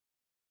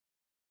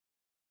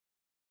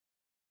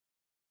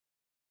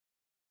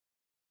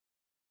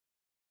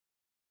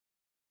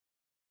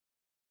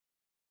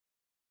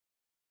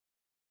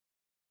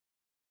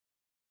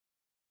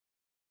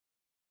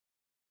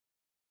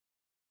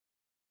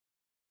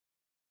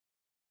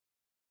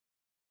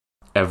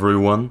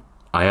Everyone,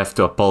 I have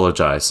to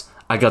apologize.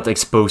 I got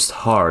exposed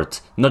hard.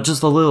 Not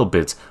just a little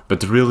bit,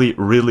 but really,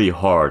 really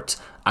hard.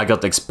 I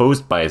got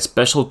exposed by a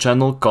special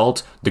channel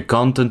called the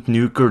Content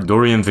Nuker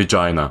Dorian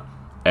Vagina.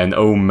 And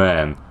oh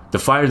man, the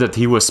fire that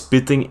he was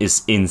spitting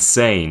is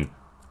insane.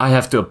 I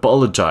have to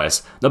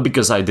apologize, not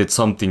because I did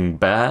something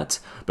bad,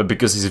 but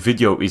because his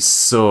video is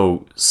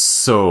so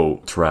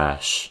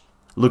trash.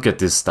 Look at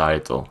this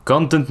title.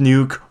 Content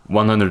Nuke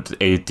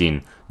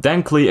 118.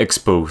 Dankly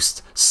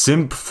exposed.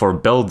 Simp for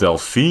Belle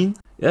Delphine?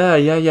 Yeah.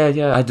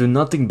 I do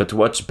nothing but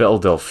watch Belle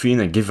Delphine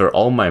and give her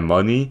all my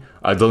money.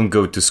 I don't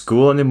go to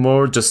school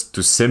anymore just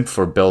to simp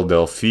for Belle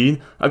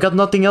Delphine. I got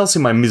nothing else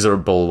in my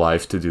miserable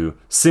life to do.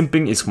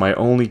 Simping is my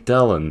only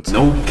talent.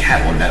 No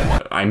cap on that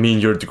one. I mean,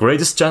 you're the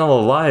greatest channel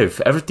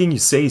alive. Everything you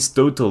say is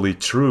totally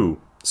true.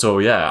 So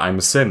yeah, I'm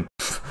a simp.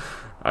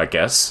 I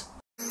guess.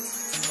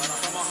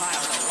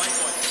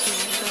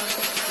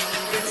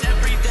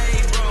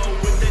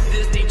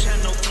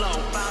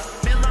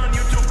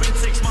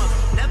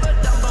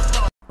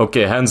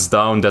 Okay, hands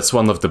down, that's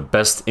one of the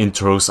best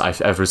intros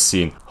I've ever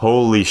seen.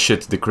 Holy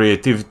shit, the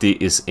creativity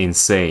is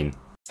insane.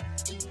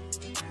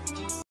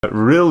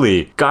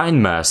 Really?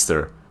 Kind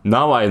Master.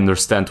 Now I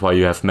understand why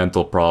you have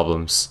mental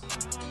problems.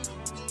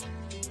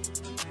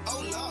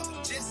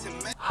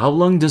 How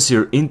long does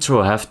your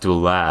intro have to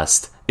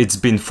last? It's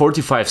been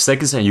 45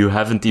 seconds and you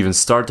haven't even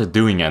started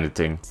doing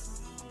anything.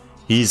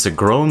 He's a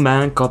grown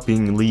man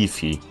copying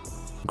Leafy.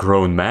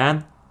 Grown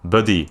man?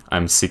 Buddy,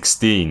 I'm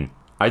 16.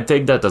 I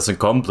take that as a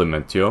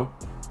compliment, yo.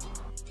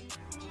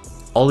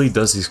 All he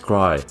does is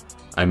cry.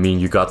 I mean,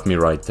 you got me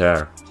right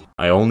there.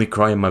 I only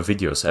cry in my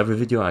videos. Every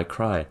video I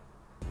cry.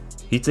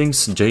 He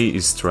thinks Jay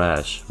is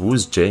trash.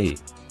 Who's Jay?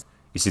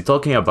 Is he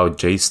talking about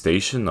Jay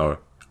Station or...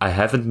 I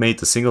haven't made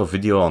a single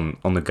video on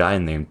a guy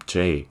named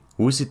Jay.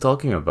 Who is he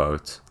talking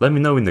about? Let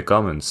me know in the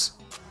comments.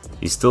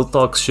 He still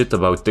talks shit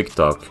about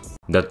TikTok.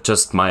 That's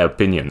just my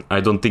opinion. I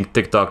don't think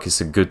TikTok is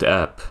a good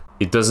app.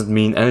 It doesn't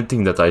mean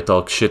anything that I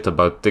talk shit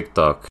about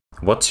TikTok.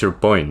 What's your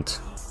point?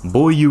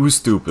 Boy, you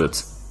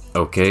stupid.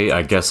 Okay,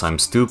 I guess I'm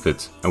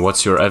stupid. And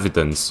what's your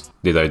evidence?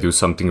 Did I do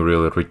something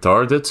really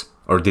retarded?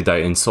 Or did I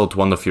insult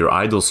one of your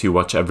idols you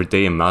watch every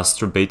day and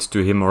masturbate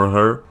to him or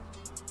her?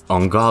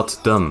 On God,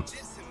 dumb.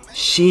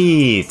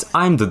 Shit,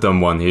 I'm the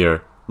dumb one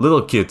here.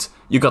 Little kid,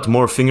 you got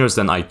more fingers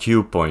than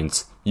IQ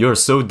points. You're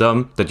so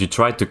dumb that you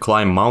tried to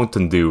climb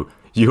Mountain Dew.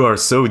 You are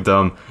so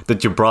dumb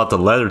that you brought a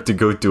ladder to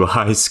go to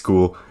high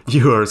school.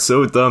 You are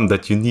so dumb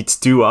that you need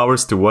 2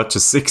 hours to watch a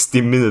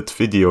 60-minute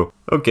video.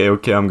 Okay,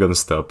 I'm gonna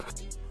stop.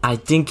 I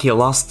think he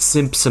lost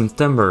Simp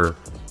September.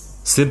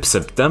 Simp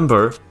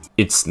September?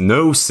 It's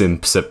no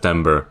Simp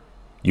September.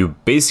 You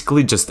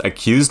basically just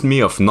accused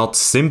me of not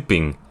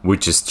simping,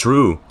 which is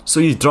true. So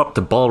you dropped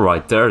the ball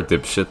right there,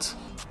 dipshit.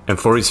 And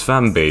for his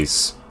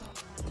fanbase.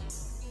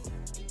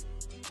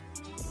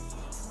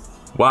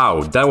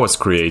 Wow, that was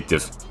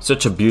creative.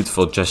 Such a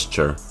beautiful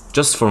gesture.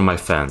 Just for my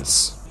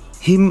fans.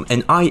 Him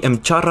and I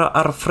am Chara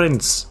are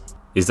friends.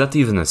 Is that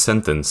even a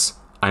sentence?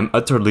 I'm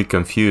utterly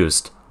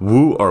confused.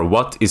 Who or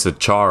what is a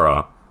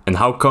Chara? And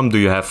how come do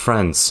you have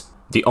friends?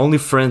 The only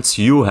friends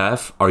you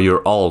have are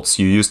your alts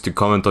you use to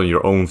comment on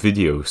your own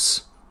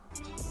videos.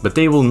 But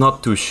they will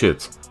not do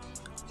shit.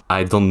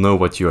 I don't know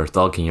what you are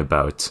talking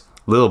about.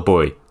 Little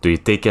boy, do you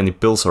take any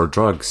pills or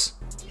drugs?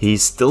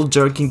 He's still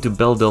jerking to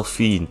Belle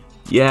Delphine.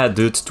 Yeah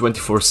dude,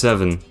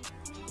 24/7.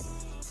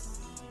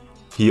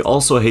 He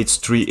also hates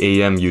 3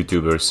 AM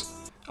YouTubers.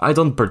 I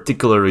don't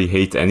particularly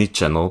hate any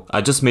channel,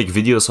 I just make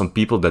videos on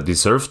people that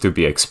deserve to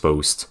be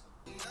exposed.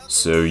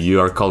 So you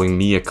are calling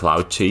me a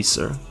cloud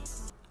chaser?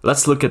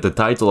 Let's look at the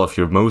title of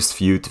your most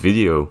viewed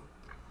video.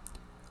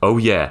 Oh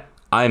yeah,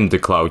 I'm the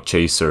cloud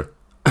chaser.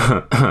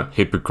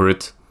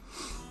 Hypocrite.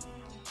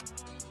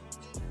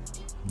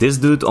 This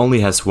dude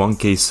only has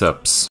 1k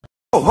subs.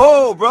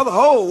 Ho, brother,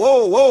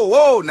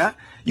 whoa, now.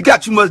 You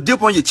got too much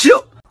dip on your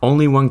chip.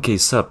 Only 1k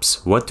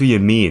subs, what do you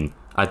mean?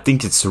 I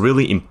think it's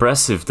really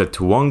impressive that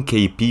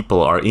 1k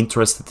people are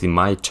interested in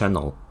my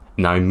channel.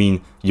 And I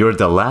mean, you're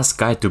the last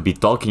guy to be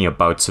talking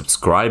about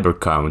subscriber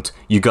count.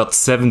 You got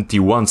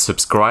 71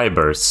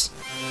 subscribers.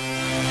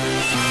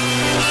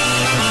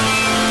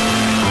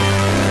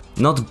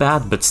 Not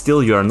bad, but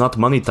still you are not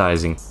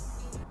monetizing.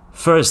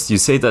 First you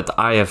say that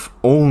I have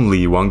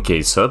only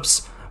 1k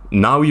subs.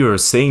 Now you're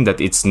saying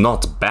that it's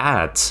not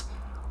bad.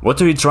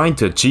 What are you trying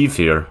to achieve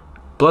here?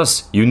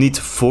 Plus, you need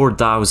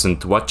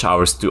 4,000 watch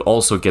hours to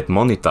also get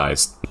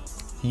monetized.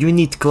 You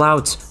need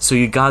clout, so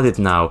you got it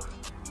now.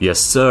 Yes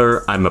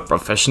sir, I'm a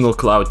professional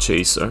cloud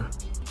chaser.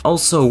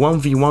 Also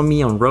 1v1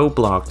 me on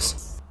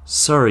Roblox.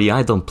 Sorry,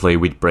 I don't play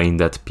with brain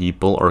dead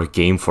people or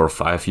game for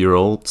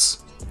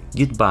 5-year-olds.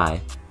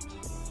 Goodbye.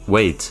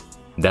 Wait,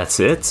 that's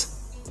it?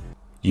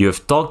 You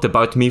have talked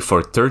about me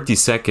for 30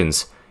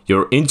 seconds.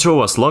 Your intro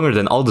was longer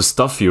than all the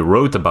stuff you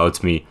wrote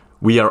about me.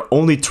 We are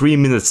only 3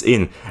 minutes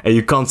in and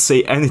you can't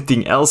say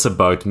anything else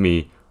about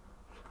me.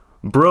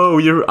 Bro,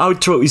 your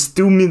outro is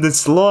 2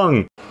 minutes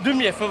long. Do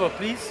me a favor,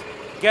 please.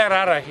 Get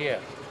out of here.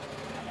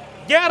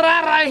 Get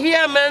out of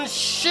here, man.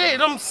 Shit,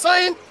 I'm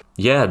saying.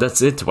 yeah,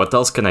 that's it. What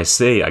else can I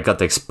say? I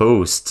got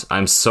exposed.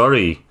 I'm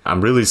sorry.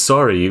 I'm really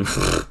sorry.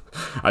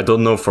 I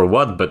don't know for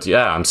what, but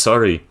yeah, I'm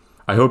sorry.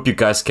 I hope you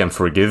guys can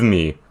forgive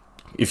me.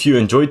 If you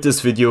enjoyed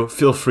this video,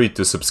 feel free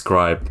to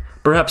subscribe.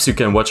 Perhaps you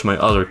can watch my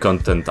other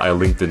content I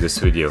linked in this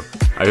video.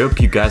 I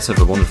hope you guys have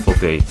a wonderful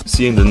day.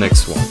 See you in the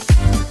next one.